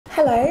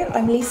Hello,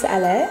 I'm Lisa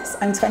Ellis,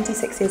 I'm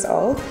 26 years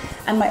old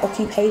and my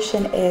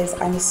occupation is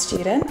I'm a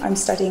student. I'm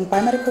studying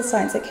biomedical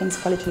science at King's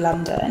College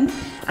London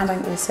and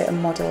I'm also a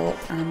model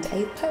and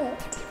a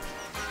poet.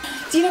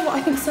 Do you know what,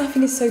 I think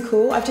surfing is so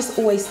cool. I've just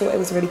always thought it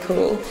was really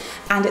cool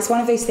and it's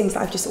one of those things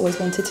that I've just always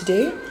wanted to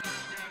do.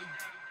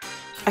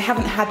 I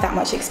haven't had that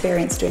much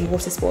experience doing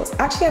water sports.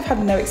 Actually, I've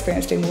had no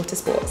experience doing water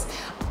sports.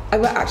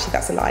 Actually,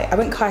 that's a lie. I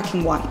went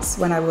kayaking once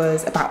when I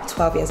was about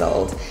 12 years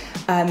old,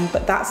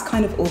 but that's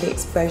kind of all the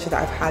exposure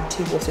that I've had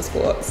to water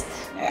sports.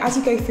 As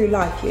you go through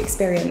life, you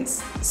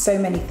experience so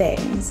many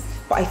things,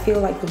 but I feel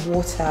like the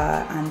water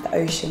and the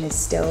ocean is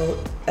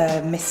still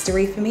a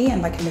mystery for me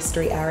and like a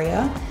mystery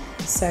area.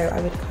 So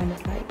I would kind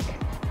of like,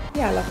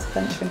 yeah, I love to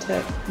venture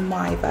into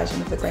my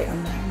version of the great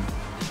unknown.